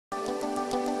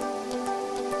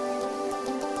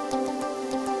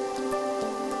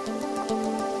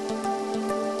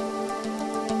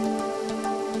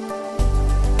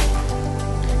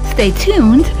Stay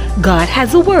tuned. God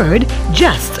has a word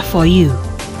just for you.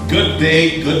 Good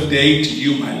day to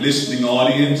you, my listening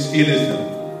audience. It is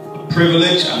a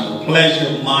privilege and a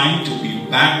pleasure of mine to be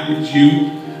back with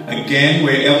you again,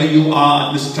 wherever you are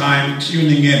at this time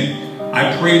tuning in.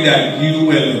 I pray that you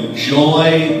will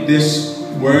enjoy this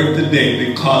word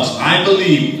today, because I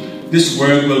believe this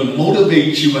word will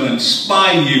motivate you and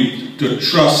inspire you to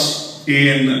trust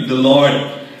in the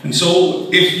Lord. And so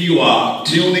if you are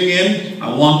tuning in,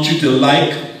 I want you to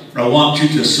like, I want you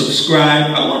to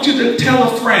subscribe, I want you to tell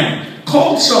a friend,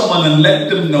 call someone and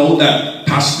let them know that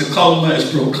Pastor Culmer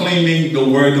is proclaiming the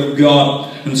word of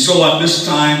God. And so at this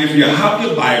time, if you have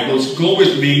your Bibles, go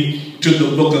with me to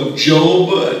the book of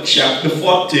Job, chapter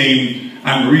 14.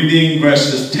 I'm reading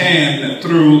verses 10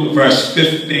 through verse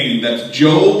 15. That's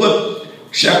Job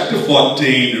chapter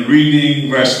 14,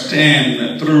 reading verse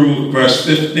 10 through verse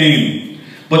 15.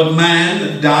 But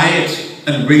man dieth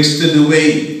and wasted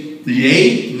away.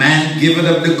 Yea, man giveth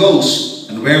up the ghost,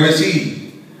 and where is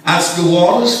he? As the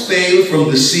waters fail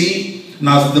from the sea, and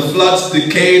as the floods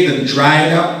decayed and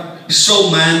dried up,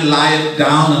 so man lieth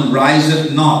down and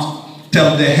riseth not,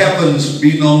 till the heavens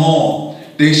be no more.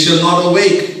 They shall not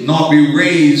awake, nor be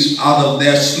raised out of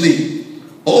their sleep.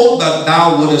 Oh, that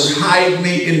thou wouldest hide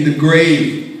me in the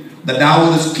grave, that thou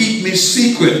wouldest keep me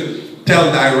secret,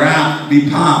 till thy wrath be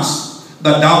past,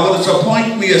 that thou wouldest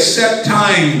appoint me a set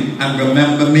time, and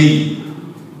remember me.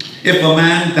 If a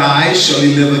man die, shall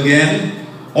he live again?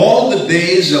 All the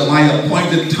days of my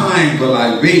appointed time will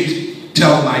I wait,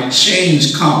 till my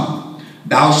change come.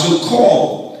 Thou shalt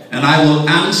call, and I will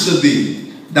answer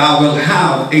thee. Thou wilt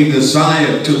have a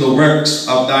desire to the works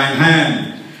of thine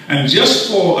hand. And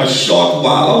just for a short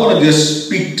while, I want to just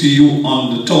speak to you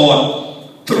on the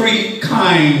thought, 3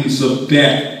 kinds of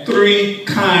death. 3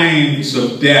 kinds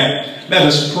of death. Let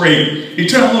us pray.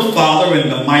 Eternal Father, in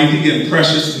the mighty and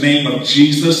precious name of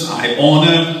Jesus, I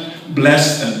honor,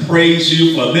 bless, and praise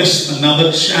you for this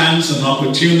another chance and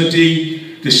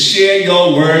opportunity to share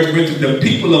your word with the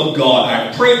people of God.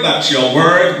 I pray that your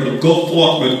word will go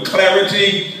forth with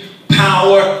clarity,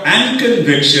 power, and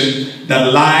conviction,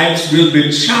 that lives will be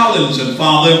challenged. And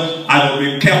Father, I will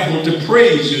be careful to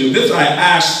praise you. This I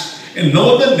ask in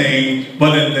no other name,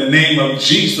 but in the name of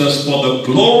Jesus, for the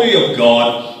glory of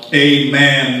God.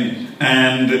 Amen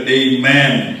and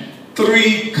amen.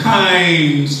 3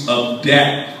 kinds of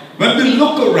death. When we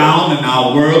look around in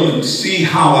our world and see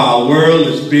how our world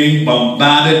is being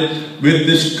bombarded with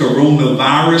this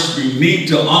coronavirus, we need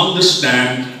to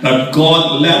understand that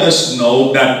God let us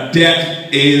know that death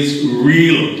is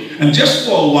real. And just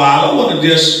for a while, I want to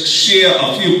just share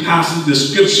a few passages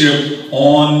of scripture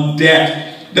on death.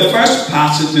 The first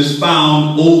passage is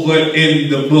found over in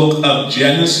the book of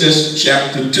Genesis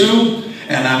chapter 2,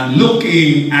 and I'm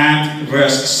looking at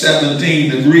verse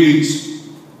 17. It reads,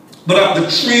 But of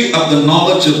the tree of the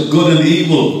knowledge of good and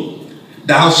evil,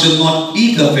 thou shalt not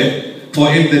eat of it, for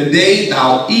in the day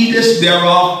thou eatest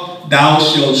thereof, thou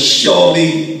shalt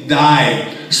surely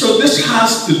die. So this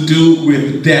has to do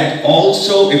with death.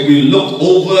 Also, if we look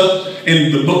over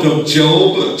in the book of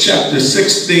Job, chapter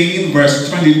 16, verse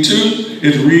 22,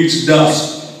 it reads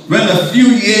thus, When a few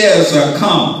years are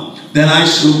come, then I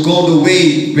shall go the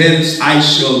way whence I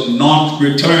shall not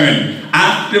return.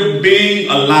 After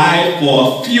being alive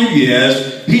for a few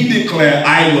years, he declared,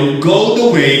 I will go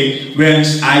the way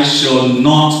whence I shall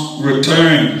not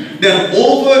return. Then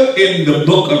over in the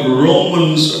book of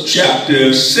Romans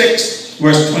chapter 6,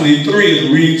 verse 23,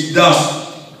 it reads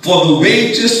thus, For the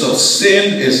wages of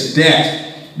sin is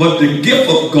death, but the gift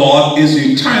of God is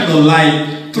eternal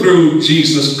life through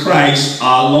Jesus Christ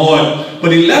our Lord.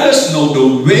 But he let us know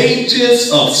the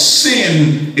wages of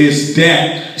sin is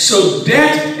death. So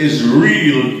death is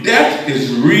real. Death is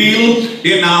real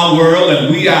in our world,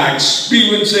 and we are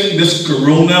experiencing this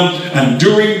corona. And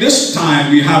during this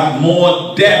time, we have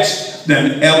more deaths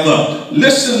than ever.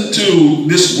 Listen to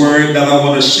this word that I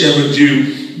want to share with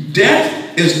you.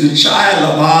 Death is the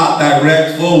child of our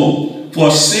direct foe. For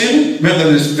sin, when it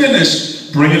is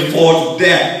finished, bringeth forth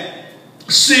death.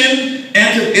 Sin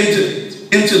entered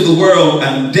into the world,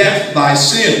 and death by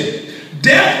sin.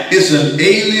 Death is an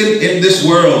alien in this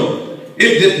world.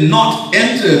 It did not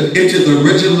enter into the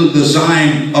original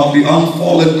design of the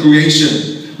unfallen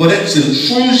creation, but its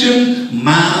intrusion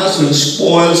mars and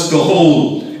spoils the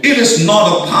whole. It is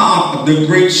not a part of the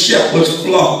great shepherd's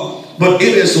flock, but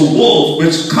it is a wolf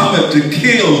which cometh to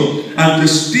kill and to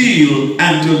steal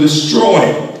and to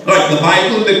destroy. Like the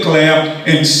Bible declares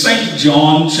in St.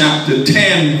 John chapter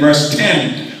 10, verse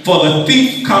 10, For the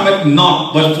thief cometh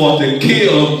not, but for to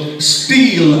kill,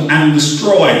 steal, and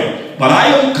destroy. But I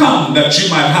am come that you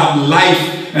might have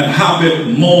life and have it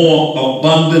more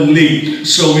abundantly.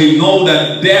 So we know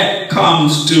that death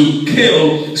comes to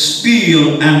kill,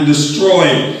 steal, and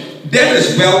destroy. Death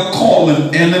is well called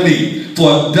an enemy, for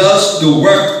it does the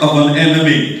work of an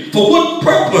enemy. For what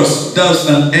purpose does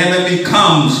an enemy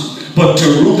comes but to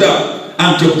root up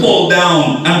and to pull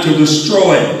down and to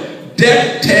destroy?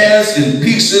 Death tears in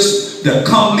pieces the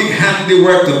comely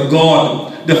handiwork of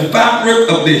God, the fabric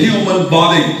of the human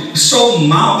body, so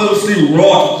marvelously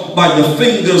wrought by the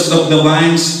fingers of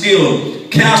divine skill,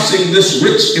 casting this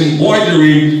rich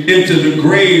embroidery into the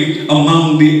grave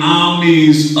among the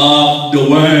armies of the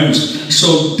worms.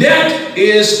 So death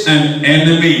is an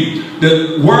enemy.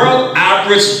 The world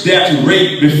average death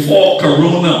rate before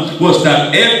Corona was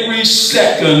that every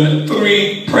second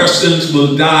 3 persons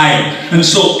will die. And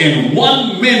so in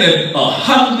 1 minute,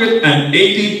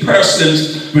 180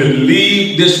 persons will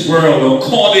leave this world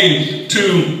according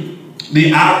to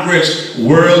the average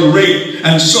world rate.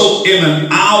 And so in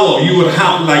an hour, you would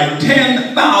have like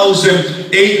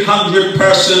 10,800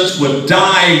 persons would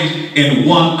die in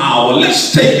 1 hour.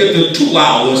 Let's take it to 2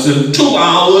 hours. In 2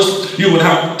 hours, you would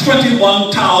have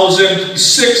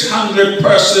 21,600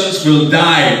 persons will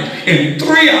die. In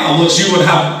 3 hours, you would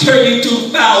have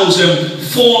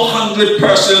 32,400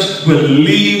 persons will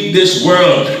leave this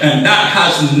world. And that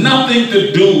has nothing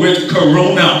to do with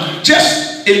Corona. Just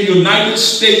in the United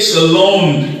States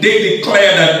alone, they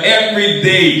declare that every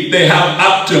day they have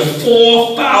up to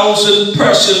 4,000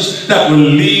 persons that will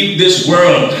leave this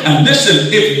world. And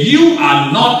listen, if you are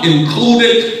not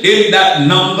included in that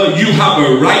number, you have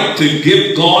a right to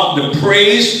give God the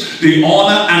praise, the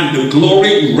honor, and the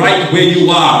glory right where you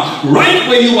are. Right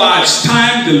where you are, it's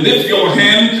time to lift your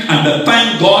hand and to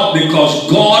thank God, because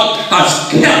God has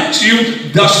kept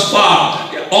you thus far.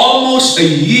 Almost a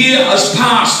year has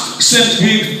passed since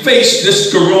we faced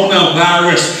this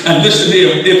coronavirus. And listen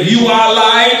here, if you are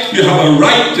alive, you have a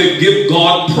right to give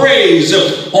God praise,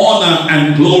 honor,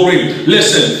 and glory.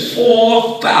 Listen,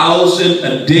 4,000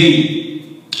 a day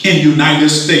in the United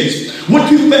States. What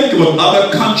do you think about other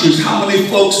countries? How many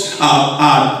folks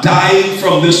are dying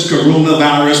from this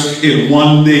coronavirus in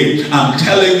 1 day? I'm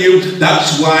telling you,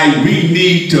 that's why we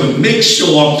need to make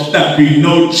sure that we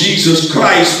know Jesus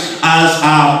Christ as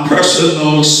our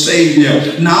personal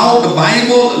Savior. Now, the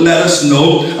Bible let us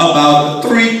know about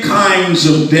 3 kinds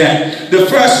of death. The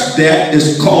first death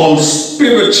is called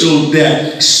spiritual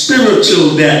death.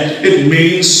 Spiritual death, it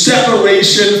means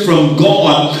separation from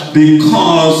God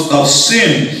because of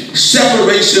sin.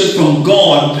 Separation from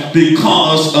God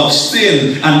because of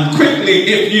sin. And quickly,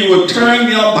 if you would turn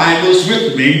your Bibles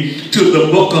with me to the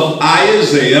book of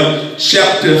Isaiah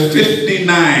chapter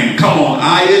 59. Come on,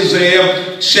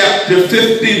 Isaiah chapter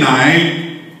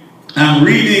 59. I'm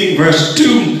reading verse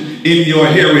 2 in your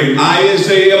hearing.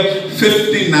 Isaiah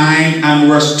 59 and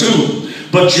verse 2.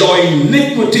 But your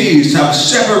iniquities have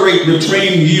separated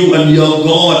between you and your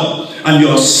God, and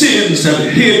your sins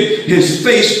have hid his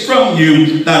face from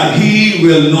you, that he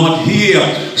will not hear.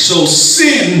 So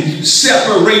sin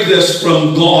separates us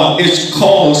from God. It's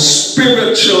called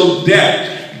spiritual death.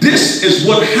 This is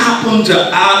what happened to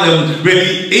Adam when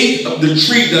he ate of the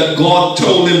tree that God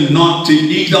told him not to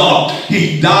eat of.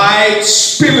 He died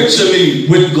spiritually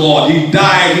with God. He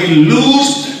died. He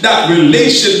lost that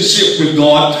relationship with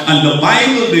God. And the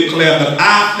Bible declared that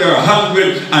after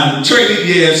 130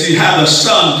 years, he had a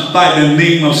son by the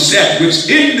name of Seth, which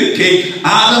indicates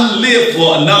Adam lived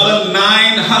for another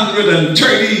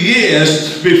 930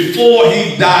 years before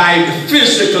he died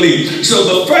physically. So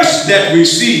the first death we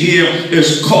see here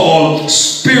is called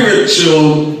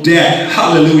spiritual death.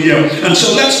 Hallelujah. And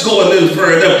so let's go a little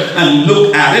further and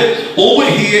look at it over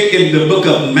here in the book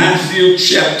of Matthew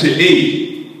chapter 8.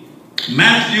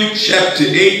 Matthew chapter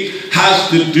 8 has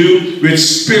to do with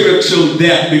spiritual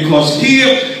death, because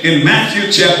here in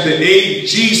Matthew chapter 8,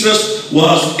 Jesus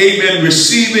was, amen,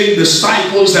 receiving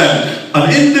disciples, and an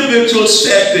individual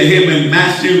said to him in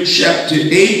Matthew chapter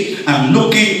 8, and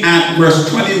looking at verse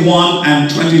 21 and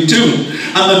 22,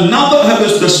 and another of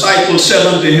his disciples said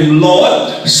unto him,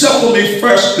 Lord, suffer me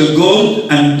first to go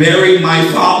and bury my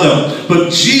father. But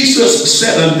Jesus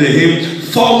said unto him,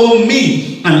 follow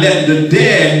me, and let the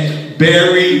dead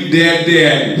bury their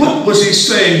dead. What was he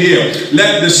saying here?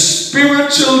 Let the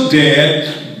spiritual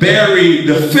dead bury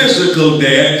the physical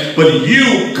dead, but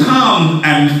you come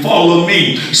and follow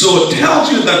me. So it tells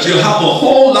you that you have a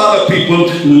whole lot of people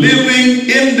living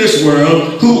in this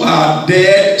world who are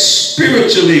dead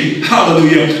spiritually.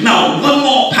 Hallelujah. Now, one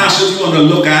more passage we want to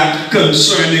look at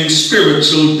concerning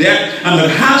spiritual death, and it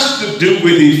has to do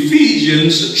with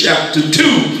Ephesians chapter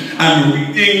 2. I'm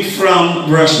reading from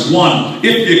verse 1.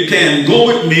 If you can, go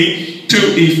with me to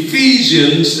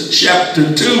Ephesians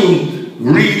chapter 2,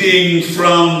 reading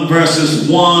from verses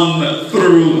 1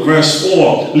 through verse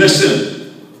 4.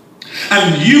 Listen.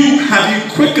 And you have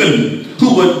you quickened,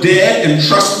 who were dead in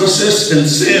trespasses and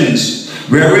sins,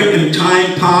 wherein in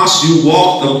time past you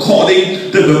walked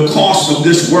according to the course of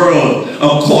this world,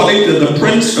 according to the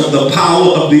prince of the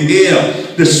power of the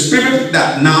air, the spirit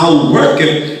that now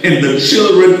worketh in the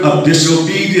children of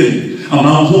disobedience,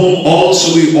 among whom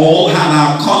also we all had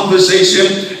our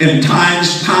conversation in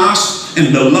times past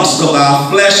in the lust of our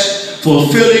flesh,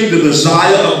 fulfilling the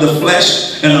desire of the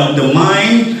flesh and of the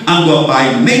mind, and were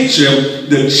by nature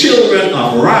the children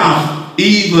of wrath,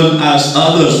 even as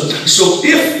others. So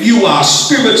if you are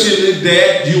spiritually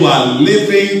dead, you are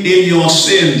living in your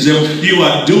sins. You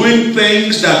are doing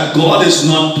things that God is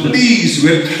not pleased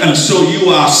with, and so you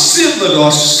are severed or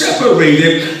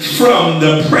separated from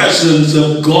the presence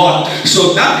of God.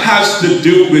 So that has to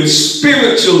do with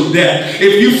spiritual death.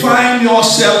 If you find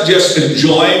yourself just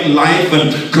enjoying life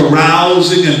and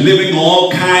carousing and living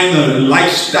all kind of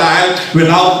lifestyle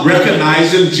without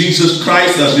recognizing Jesus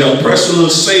Christ as your personal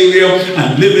Savior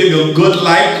and living a good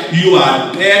life, you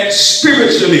are dead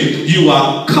spiritually. You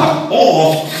are cut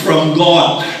off from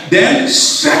God. Then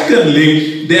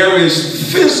secondly, there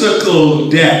is physical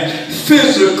death.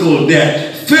 Physical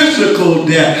death. Physical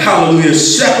death. Hallelujah.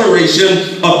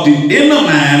 Separation of the inner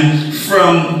man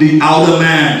from the outer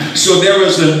man. So there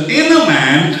is an inner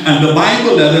man, and the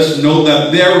Bible let us know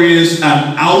that there is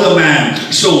an outer man.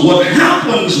 So what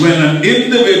happens when an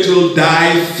individual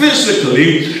dies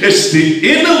physically is the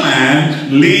inner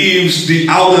man leaves the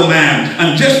outer man.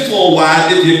 And just for a while,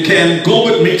 if you can, go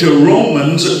with me to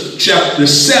Romans chapter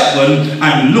 7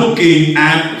 and looking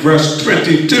at verse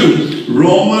 22.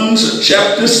 Romans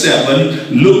chapter 7,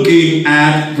 looking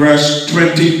at verse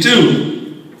 22.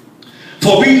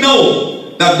 For we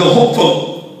know that the hope for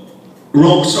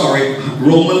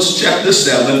Romans chapter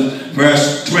 7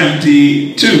 verse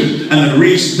 22, and it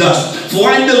reads thus: For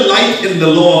I delight in the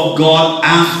law of God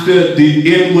after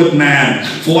the inward man.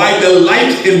 For I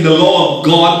delight in the law of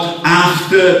God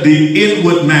after the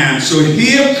inward man. So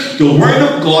here the word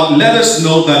of God let us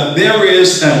know that there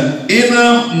is an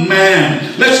inner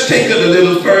man. Let's take it a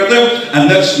little further and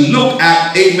let's look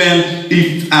at, amen,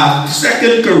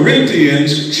 2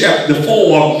 Corinthians chapter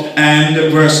 4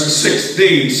 and verse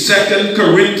 16. 2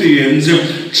 Corinthians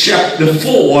chapter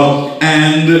 4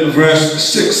 and verse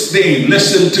 16.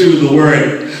 Listen to the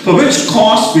word. For which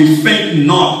cause we faint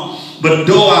not, but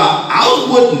though our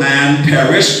outward man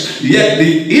perish, yet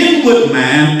the inward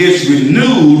man is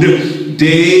renewed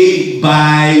day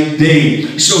by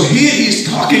day. So here he's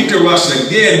talking to us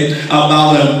again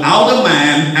about an outer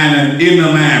man and an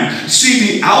inner man.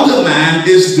 See, the outer man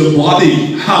is the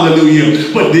body,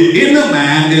 hallelujah, but the inner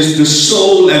man is the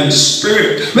soul and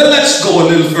spirit. Well, let's go a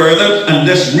little further and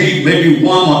let's read maybe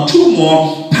one or two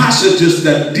more passages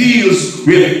that deals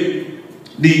with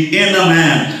the inner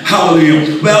man.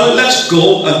 Hallelujah. Well, let's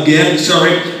go again,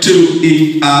 to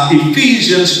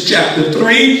Ephesians chapter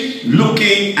 3,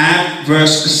 looking at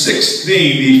verse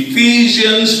 16.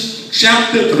 Ephesians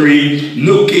chapter 3,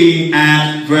 looking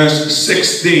at verse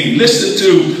 16. Listen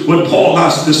to what Paul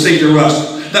has to say to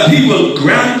us. That he will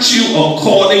grant you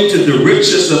according to the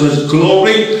riches of his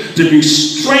glory to be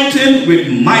strengthened with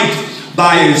might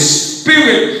by his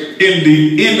spirit in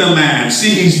the inner man. See,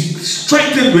 he's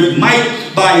strengthened with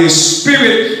might by his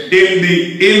spirit in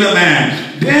the inner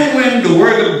man. Then when the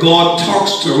word of God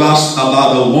talks to us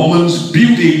about a woman's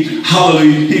beauty,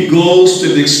 hallelujah, he goes to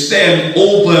the extent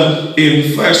over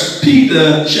in 1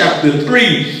 Peter chapter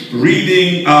 3,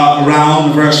 reading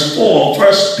around verse 4.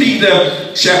 1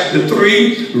 Peter chapter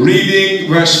 3, reading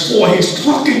verse 4. He's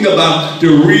talking about the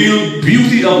real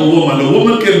beauty of a woman. A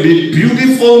woman can be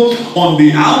beautiful on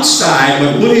the outside,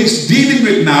 but what he's dealing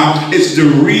with now is the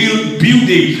real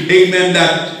beauty, amen,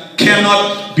 that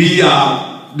cannot be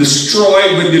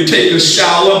destroyed when you take a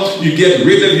shower. You get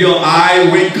rid of your eye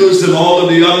wrinkles and all of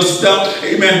the other stuff.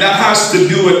 Amen. That has to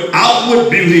do with outward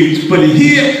beauty. But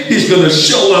here he's going to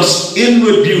show us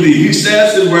inward beauty. He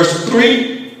says in verse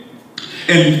 3,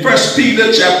 in 1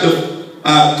 Peter chapter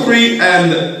 3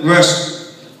 and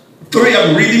verse 3,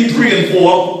 I'm reading 3 and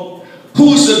 4.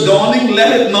 Whose adorning,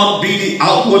 let it not be the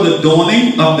outward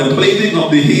adorning of the plaiting of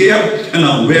the hair and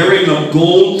of wearing of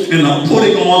gold and of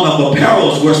putting on of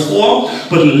apparel, verse 4,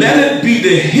 but let it be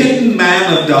the hidden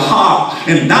man of the heart,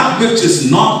 and that which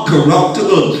is not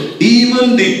corruptible,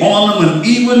 even the ornament,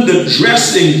 even the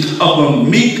dressing of a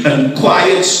meek and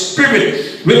quiet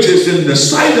spirit, which is in the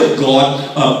sight of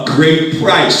God a great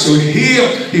price. So here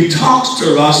he talks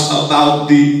to us about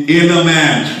the inner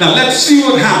man. Now let's see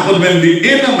what happened when the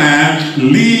inner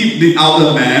man leaves the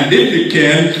outer man. If you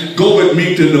can, go with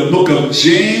me to the book of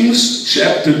James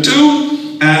chapter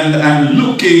 2, and I'm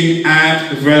looking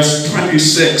at verse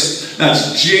 26.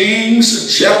 That's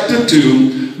James chapter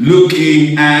 2,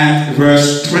 looking at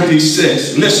verse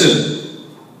 26. Listen.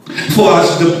 For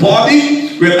as the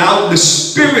body without the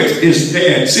spirit is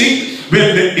dead. See,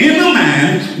 when the inner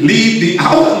man leaves the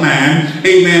outer man,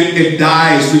 amen, it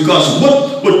dies. Because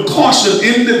what would cause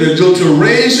an individual to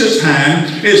raise his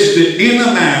hand is the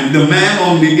inner man, the man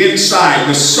on the inside,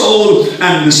 the soul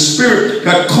and the spirit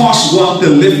that cause one to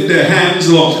lift their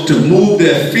hands or to move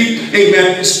their feet.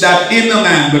 Amen. It's that inner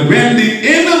man. But when the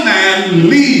inner man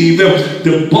leaves,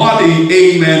 the body,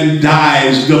 amen,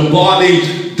 dies. The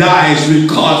body dies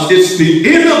because it's the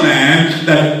inner man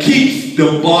that keeps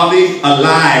the body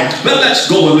alive. But let's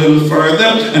go a little further.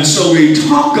 And so we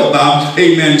talk about,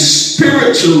 amen,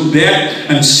 spiritual death.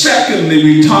 And secondly,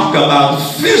 we talk about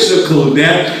physical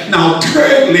death. Now,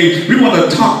 thirdly, we want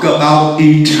to talk about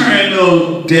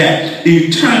eternal death.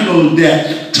 Eternal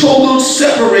death. Total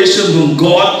separation from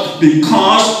God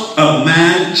because of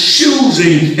man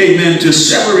choosing, amen, to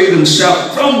separate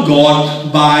himself from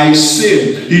God by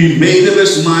sin. He made up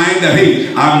his mind that,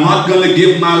 hey, I'm not going to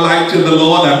give my life to the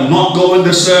Lord. I'm not going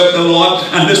to serve the Lord.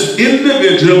 And this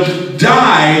individual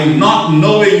died not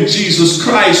knowing Jesus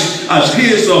Christ as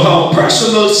his or her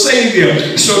personal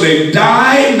Savior. So they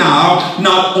die now,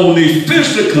 not only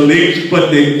physically, but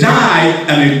they die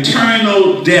an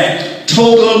eternal death.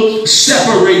 Total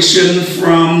separation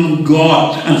from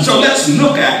God. And so let's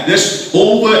look at this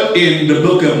over in the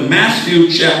book of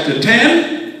Matthew chapter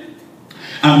 10.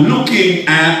 I'm looking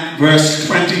at verse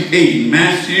 28.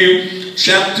 Matthew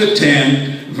chapter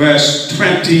 10 verse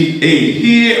 28.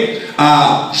 Here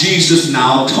Jesus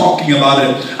now talking about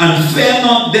it. And fear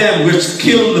not them which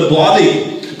kill the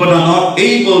body, but are not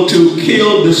able to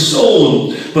kill the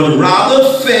soul, but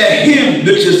rather fear him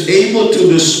which is able to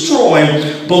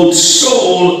destroy both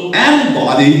soul and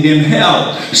body in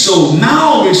hell. So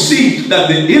now we see that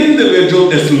the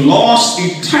individual is lost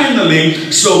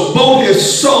eternally. So both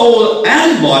his soul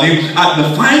and body at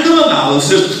the final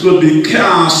analysis will be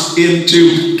cast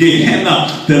into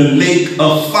Gehenna, the lake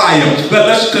of fire. But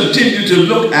let's continue to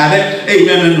look at it,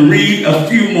 amen, and read a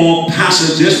few more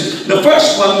passages. The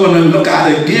first one we're going to look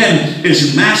at again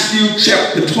is Matthew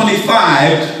chapter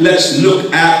 25. Let's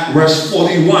look at verse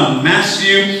 41.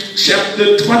 Matthew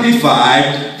chapter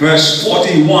 25 verse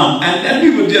 41. And then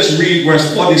we will just read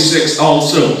verse 46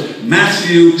 also.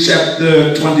 Matthew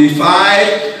chapter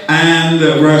 25 and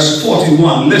verse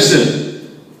 41.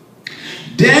 Listen.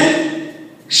 Then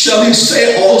shall he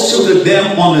say also to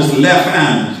them on his left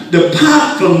hand,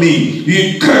 depart from me,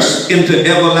 ye cursed, into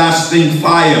everlasting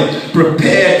fire,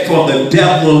 prepared for the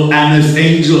devil and his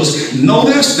angels.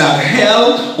 Notice that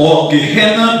hell or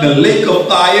Gehenna, the lake of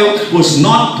fire, was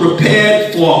not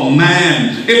prepared for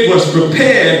man. It was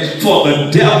prepared for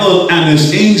the devil and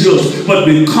his angels. But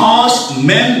because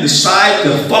men decide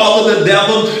to follow the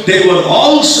devil, they would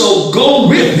also go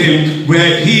with him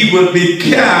where he would be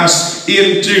cast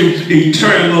into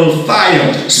eternal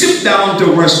fire. Skip down to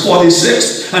verse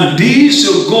 46. And these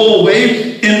shall go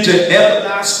away into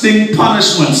everlasting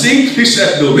punishment. See, he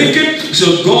said the wicked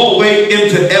shall go away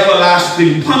into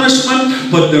everlasting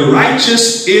punishment, but the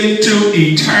righteous into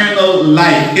eternal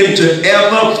life, into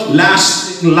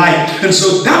everlasting life. And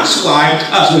so that's why,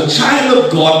 as a child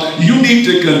of God, you need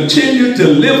to continue to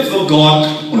live for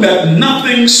God. Let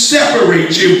nothing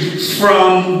separate you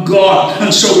from God.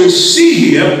 And so we see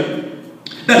here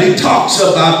that he talks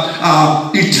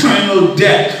about eternal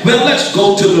death. Well, let's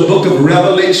go to the book of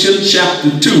Revelation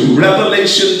chapter 2.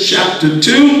 Revelation chapter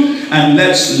 2, and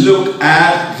let's look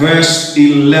at verse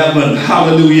 11.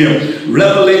 Hallelujah.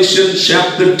 Revelation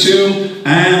chapter 2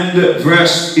 and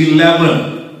verse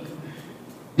 11.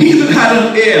 He that had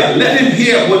an ear, let him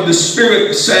hear what the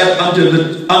Spirit said unto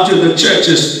the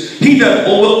churches. He that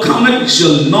overcometh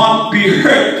shall not be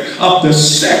hurt of the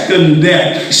second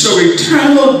death. So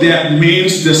eternal death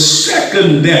means the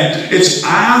second death. It's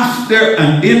after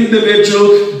an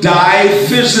individual die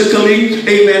physically,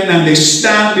 amen, and they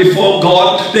stand before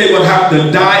God, they will have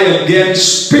to die again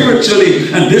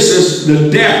spiritually. And this is the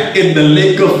death in the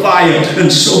lake of fire.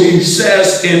 And so he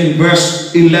says in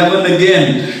verse 11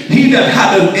 again, he that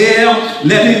had an ear,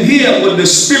 let him hear what the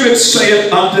Spirit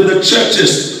saith unto the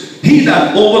churches. He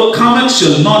that overcometh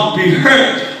shall not be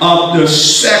hurt of the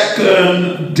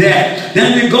second death.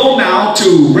 Then we go now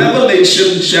to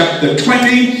Revelation chapter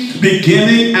 20,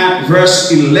 beginning at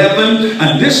verse 11,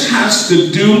 and this has to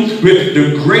do with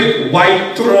the great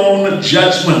white throne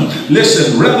judgment.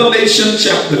 Listen, Revelation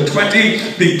chapter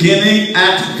 20, beginning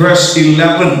at verse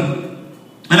 11.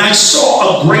 And I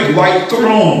saw a great white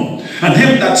throne, and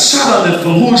him that sat on it,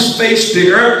 from whose face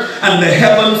the earth and the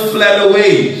heaven fled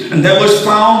away, and there was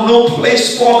found no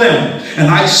place for them. And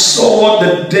I saw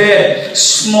the dead,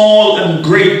 small and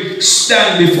great,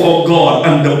 stand before God,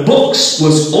 and the books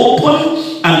was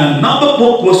open, and another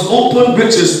book was opened,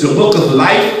 which is the book of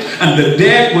life, and the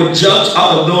dead were judged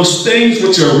out of those things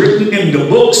which are written in the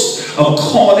books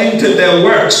according to their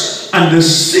works. And the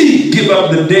sea gave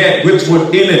up the dead which were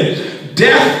in it.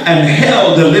 Death and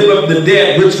hell delivered the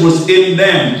dead which was in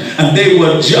them, and they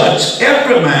were judged,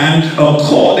 every man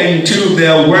according to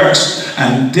their works.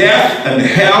 And death and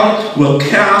hell were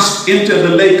cast into the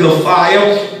lake of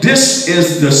fire. This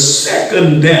is the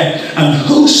second death. And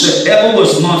whosoever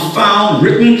was not found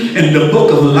written in the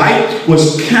book of life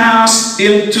was cast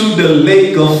into the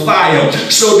lake of fire.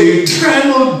 So the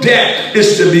eternal death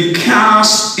is to be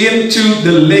cast into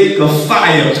the lake of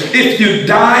fire. If you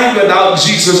die without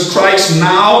Jesus Christ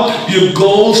now, you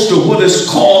go to what is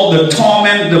called the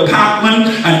torment department,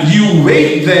 and you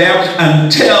wait there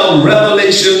until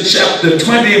Revelation chapter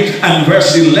 20 and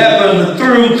verse 11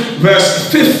 through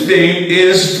verse 15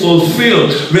 is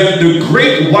fulfilled, when the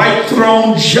great white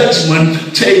throne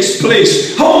judgment takes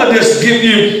place. Hold on, just give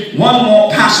you one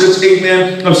more passage,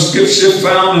 amen, of scripture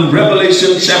found in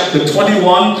Revelation chapter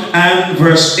 21 and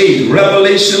verse 8.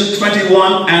 Revelation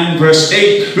 21 and verse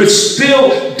 8, which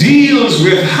still deals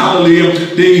with,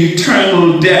 hallelujah, the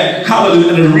eternal death.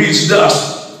 Hallelujah. And it reads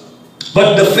thus: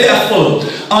 but the fearful,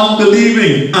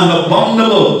 unbelieving, and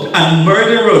abominable, and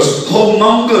murderers,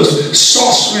 whoremongers,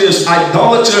 sorcerers,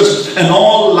 idolaters, and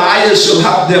all liars shall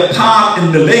have their part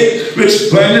in the lake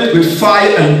which burneth with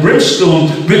fire and brimstone,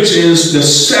 which is the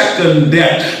second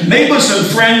death. Neighbors and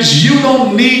friends, you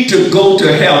don't need to go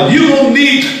to hell. You don't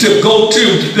need to go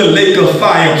to the lake of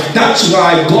fire. That's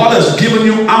why God has given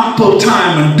you ample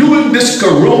time. And during this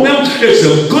corona, it's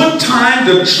a good time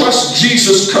to trust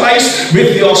Jesus Christ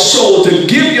with your soul, to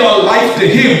give your life to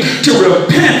Him, to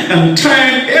repent and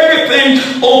turn everything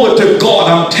over to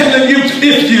God. I'm telling you,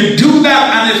 if you do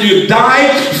that and if you die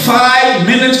 5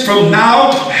 minutes from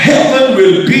now, heaven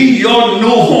will be your new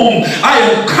home.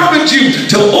 I encourage you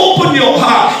to open your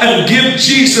heart and give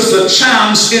Jesus a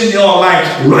chance in your life,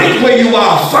 right where you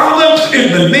are. Father,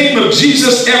 in the name of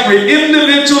Jesus, every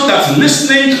individual that's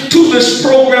listening to this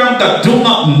program that do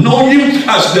not know you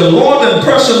as the Lord and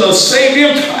personal Savior,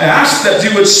 I ask that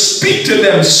you would speak to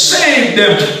them, save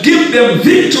them, give them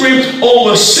victory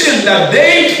over sin, that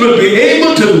they will be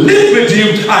able to live with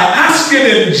you. I ask it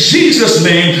in Jesus'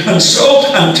 name. And so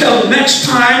until next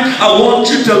time, I want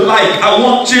you to like, I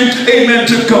want you, amen,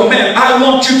 to comment, I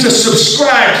want you to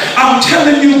subscribe. I'm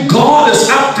telling you, God is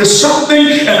up to something,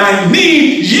 and I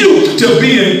need you to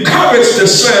be encouraged to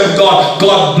serve God.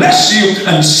 God bless you,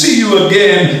 and see you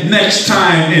again next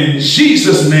time in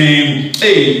Jesus' name.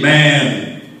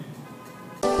 Amen.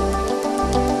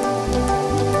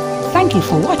 Thank you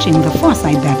for watching the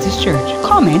Foresight Baptist Church.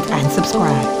 Comment and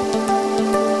subscribe.